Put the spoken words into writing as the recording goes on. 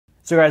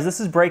So guys, this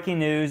is breaking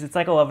news. It's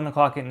like 11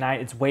 o'clock at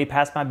night. It's way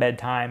past my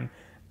bedtime.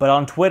 But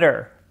on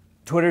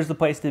Twitter's the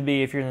place to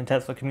be if you're in the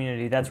Tesla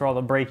community. That's where all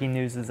the breaking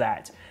news is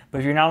at. But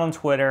if you're not on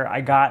Twitter,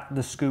 I got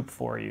the scoop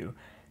for you.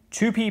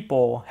 2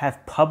 people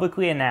have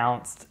publicly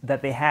announced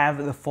that they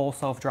have the full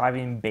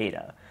self-driving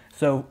beta.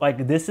 So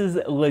like this is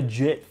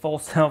legit full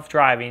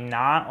self-driving,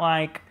 not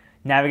like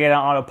navigate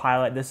on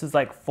autopilot. This is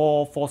like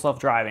full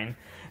self-driving.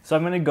 So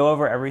I'm going to go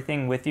over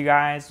everything with you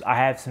guys. I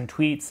have some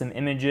tweets, some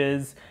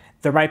images.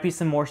 There might be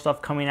some more stuff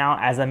coming out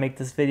as I make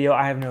this video.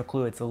 I have no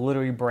clue. It's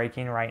literally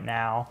breaking right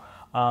now.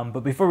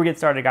 But before we get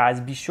started, guys,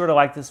 be sure to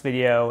like this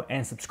video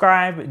and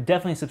subscribe.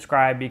 Definitely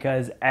subscribe,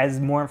 because as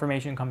more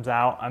information comes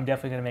out, I'm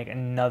definitely going to make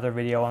another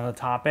video on the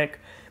topic.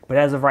 But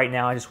as of right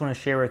now, I just want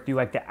to share with you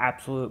like the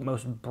absolute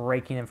most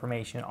breaking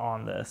information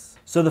on this.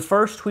 So the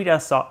first tweet I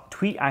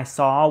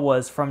saw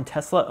was from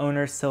Tesla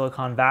owners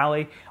Silicon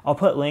Valley. I'll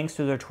put links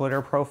to their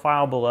Twitter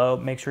profile below.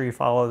 Make sure you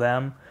follow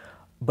them.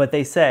 But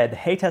they said,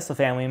 "Hey Tesla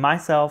family,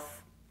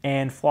 myself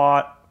and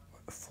fraud."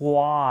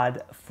 I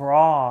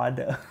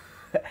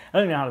don't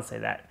even know how to say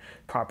that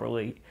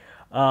properly.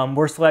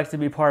 We're selected to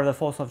be part of the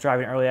Full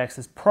Self-Driving Early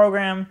Access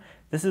program.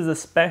 This is a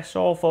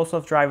special Full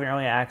Self-Driving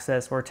Early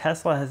Access where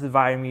Tesla has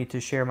invited me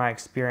to share my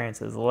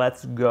experiences.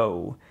 Let's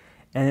go.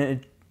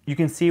 And you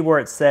can see where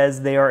it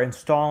says they are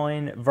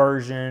installing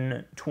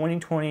version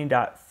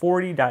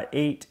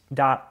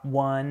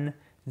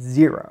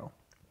 2020.40.8.10.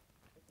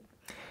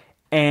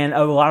 And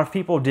a lot of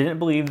people didn't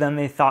believe them.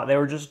 They thought they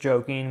were just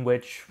joking,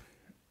 which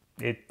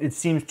it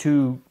seems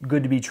too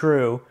good to be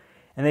true.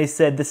 And they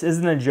said, "This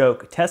isn't a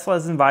joke. Tesla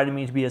has invited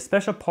me to be a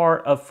special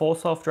part of Full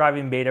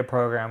Self-Driving Beta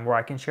program where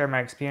I can share my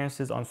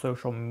experiences on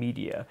social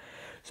media."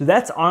 So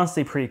that's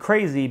honestly pretty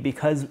crazy,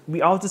 because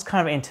we all just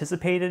kind of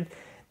anticipated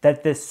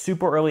that this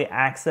super early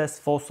access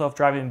Full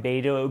Self-Driving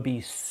Beta would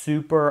be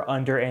super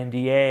under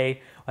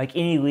NDA. Like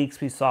any leaks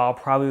we saw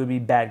probably would be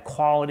bad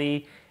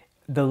quality.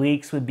 The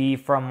leaks would be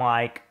from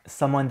like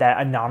someone that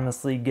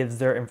anonymously gives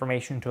their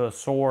information to a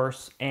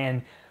source.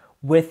 And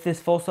with this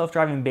full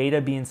self-driving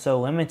beta being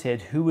so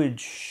limited, who would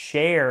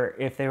share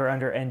if they were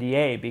under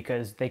NDA,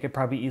 because they could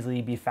probably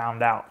easily be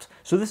found out.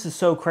 So this is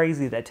so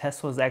crazy that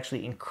Tesla is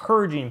actually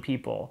encouraging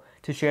people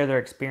to share their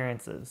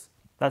experiences.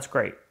 That's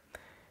great.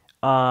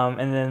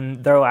 And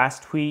then their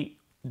last tweet,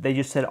 they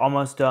just said,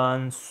 "Almost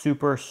done,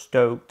 super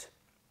stoked."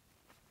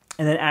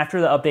 And then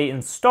after the update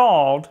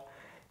installed,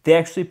 they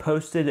actually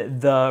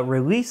posted the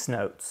release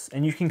notes,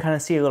 and you can kind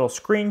of see a little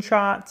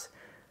screenshot.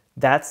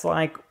 That's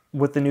like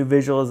what the new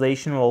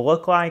visualization will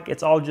look like.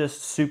 It's all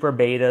just super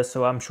beta,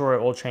 so I'm sure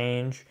it will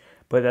change,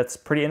 but that's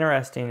pretty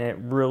interesting. It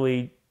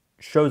really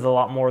shows a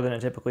lot more than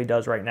it typically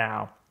does right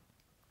now.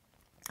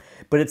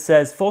 But it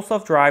says full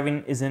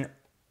self-driving is in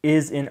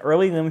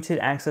early limited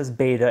access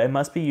beta. It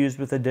must be used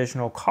with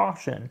additional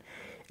caution.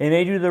 It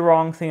may do the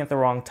wrong thing at the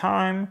wrong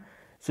time,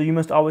 so you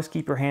must always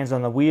keep your hands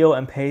on the wheel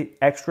and pay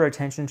extra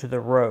attention to the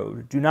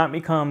road. Do not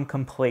become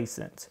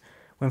complacent.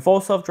 When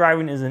full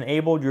self-driving is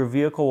enabled, your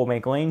vehicle will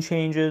make lane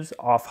changes,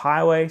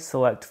 off-highway,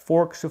 select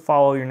forks to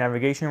follow your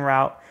navigation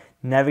route,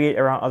 navigate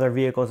around other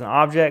vehicles and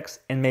objects,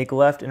 and make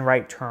left and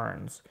right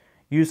turns.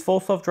 Use full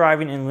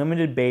self-driving in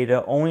limited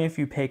beta only if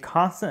you pay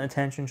constant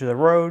attention to the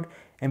road,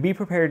 and be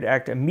prepared to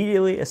act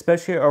immediately,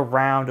 especially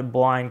around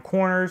blind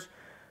corners,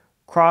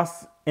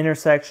 cross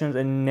intersections,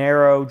 and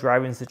narrow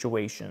driving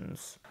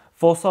situations.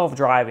 Full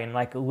self-driving,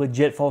 like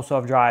legit full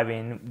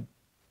self-driving,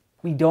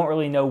 we don't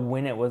really know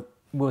when it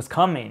was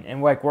coming,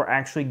 and like we're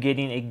actually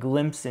getting a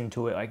glimpse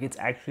into it. Like it's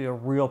actually a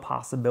real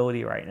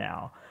possibility right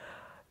now.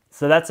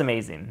 So that's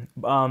amazing.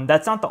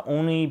 That's not the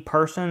only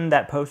person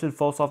that posted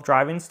full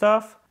self-driving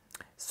stuff.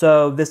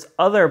 So this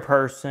other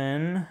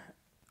person,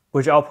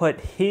 which I'll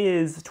put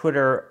his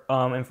Twitter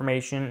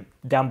information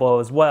down below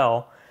as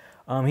well,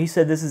 he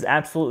said, "This is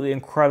absolutely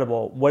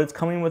incredible. What is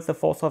coming with the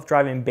full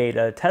self-driving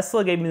beta?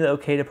 Tesla gave me the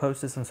okay to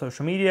post this on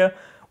social media.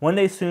 One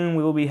day soon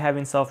we will be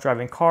having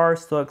self-driving cars.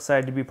 Still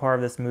excited to be part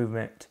of this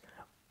movement.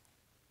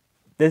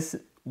 This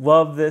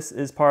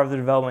is part of the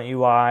development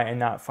UI and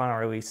not final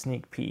release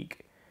sneak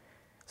peek."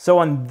 So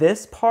on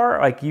this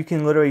part, like you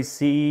can literally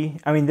see,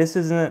 I mean, this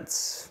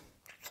doesn't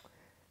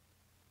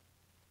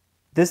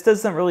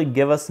really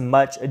give us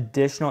much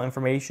additional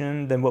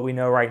information than what we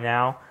know right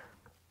now,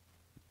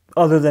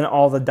 other than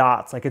all the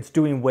dots. Like it's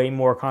doing way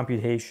more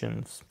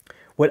computations.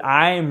 What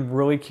I am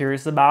really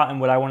curious about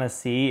and what I want to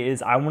see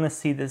is I want to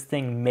see this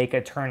thing make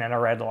a turn at a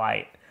red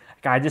light.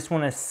 Like I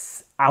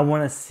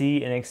want to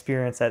see an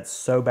experience that's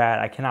so bad.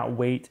 I cannot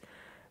wait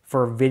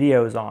for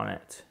videos on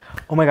it.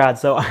 Oh my God,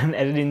 so I'm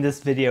editing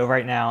this video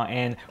right now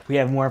and we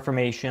have more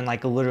information,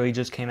 like literally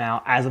just came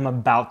out as I'm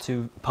about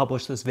to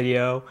publish this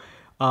video,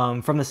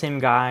 from the same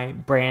guy,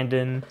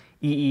 Brandon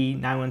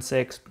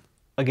EE916.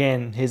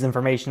 Again, his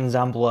information is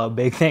down below.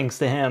 Big thanks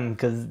to him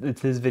because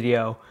it's his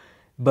video.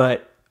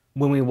 But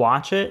when we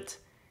watch it,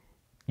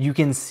 you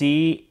can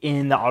see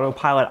in the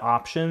autopilot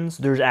options,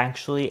 there's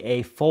actually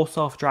a full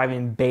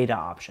self-driving beta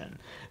option.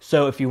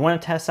 So if you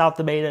want to test out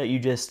the beta, you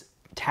just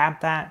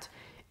tap that.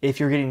 If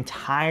you're getting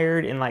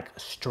tired and like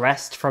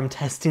stressed from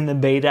testing the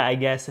beta, I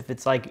guess if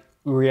it's like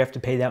where you have to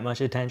pay that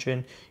much attention.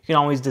 You can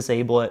always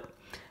disable it.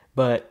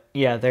 But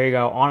yeah, there you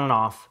go, on and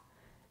off.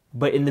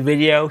 But in the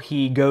video,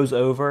 he goes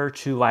over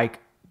to like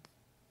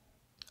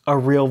a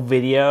real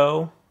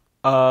video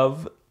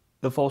of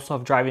the full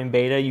self-driving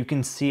beta. You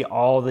can see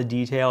all the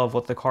detail of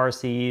what the car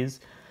sees.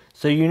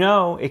 So you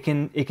know it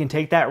can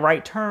take that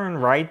right turn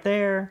right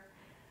there.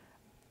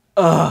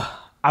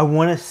 I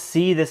want to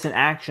see this in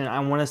action. I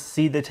want to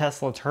see the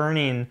Tesla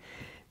turning,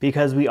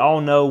 because we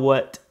all know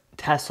what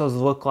Teslas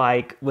look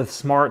like with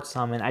Smart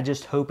Summon. I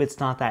just hope it's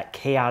not that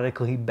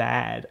chaotically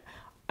bad.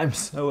 I'm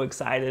so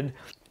excited.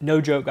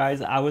 No joke,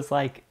 guys. I was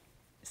like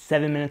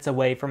 7 minutes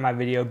away from my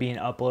video being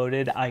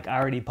uploaded. Like, I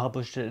already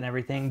published it and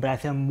everything, but I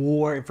found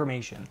more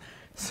information.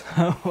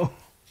 So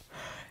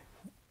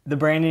the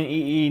Brandon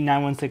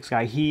EE916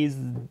 guy, he's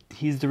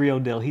the real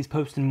deal. He's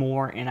posting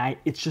more, and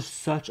it's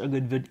just such a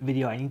good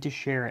video. I need to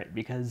share it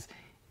because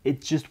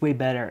it's just way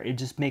better. It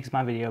just makes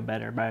my video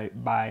better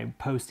by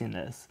posting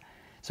this.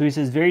 So he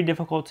says, very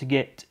difficult to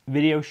get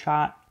video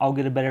shot. I'll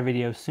get a better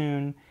video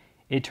soon.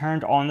 It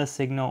turned on the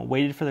signal,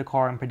 waited for the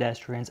car and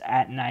pedestrians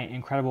at night.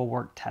 Incredible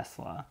work,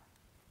 Tesla.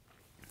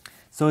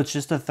 So it's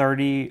just a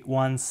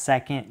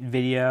 31-second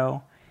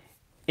video.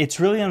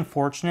 It's really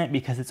unfortunate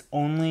because it's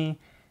only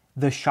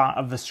the shot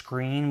of the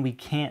screen. We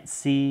can't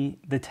see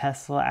the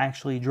Tesla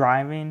actually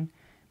driving,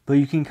 but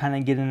you can kind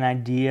of get an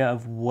idea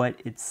of what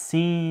it's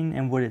seeing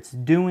and what it's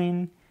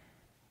doing.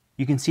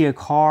 You can see a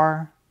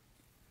car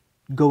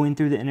going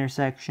through the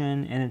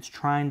intersection and it's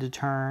trying to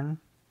turn.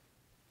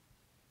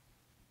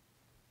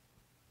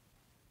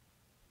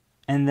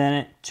 And then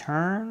it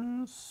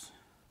turns.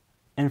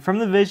 And from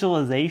the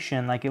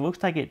visualization, like, it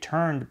looks like it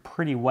turned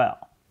pretty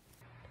well.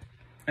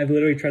 I've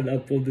literally tried to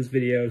upload this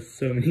video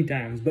so many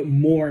times, but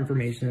more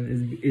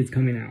information is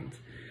coming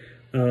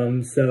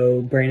out.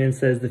 So Brandon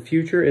says, the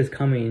future is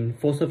coming.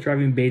 Full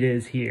self-driving beta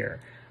is here.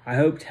 I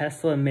hope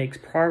Tesla makes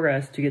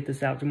progress to get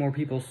this out to more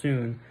people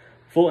soon.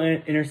 Full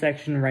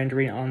intersection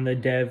rendering on the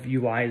dev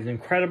UI is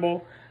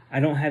incredible. I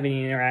don't have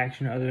any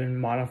interaction other than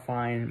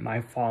modifying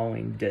my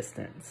following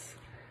distance.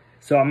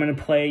 So I'm going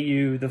to play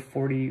you the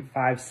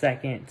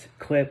 45-second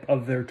clip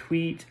of their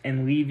tweet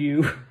and leave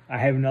you. I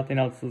have nothing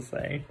else to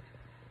say.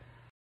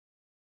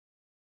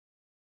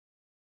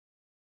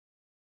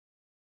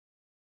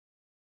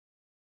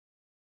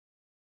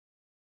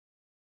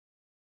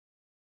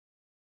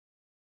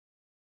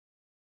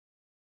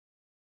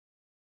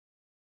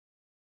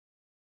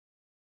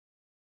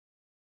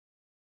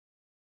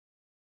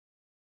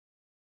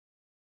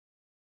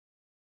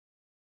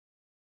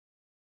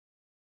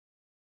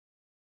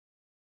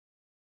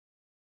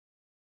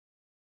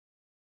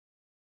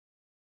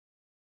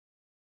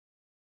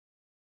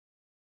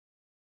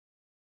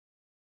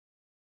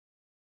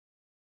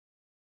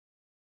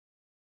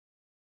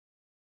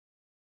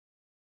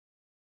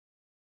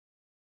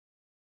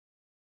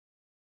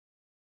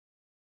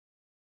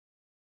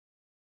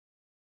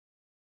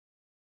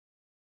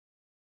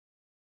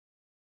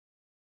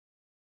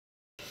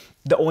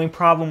 The only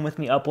problem with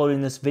me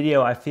uploading this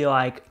video, I feel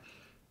like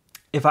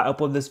if I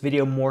upload this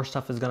video, more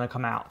stuff is going to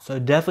come out. So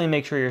definitely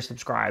make sure you're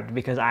subscribed,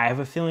 because I have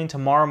a feeling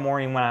tomorrow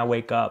morning when I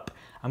wake up,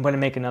 I'm going to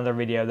make another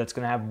video that's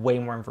going to have way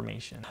more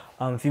information.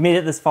 If you made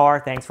it this far,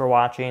 thanks for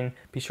watching.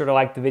 Be sure to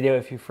like the video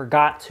if you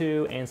forgot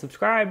to, and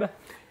subscribe.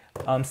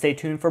 Stay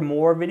tuned for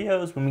more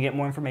videos when we get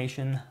more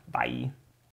information. Bye.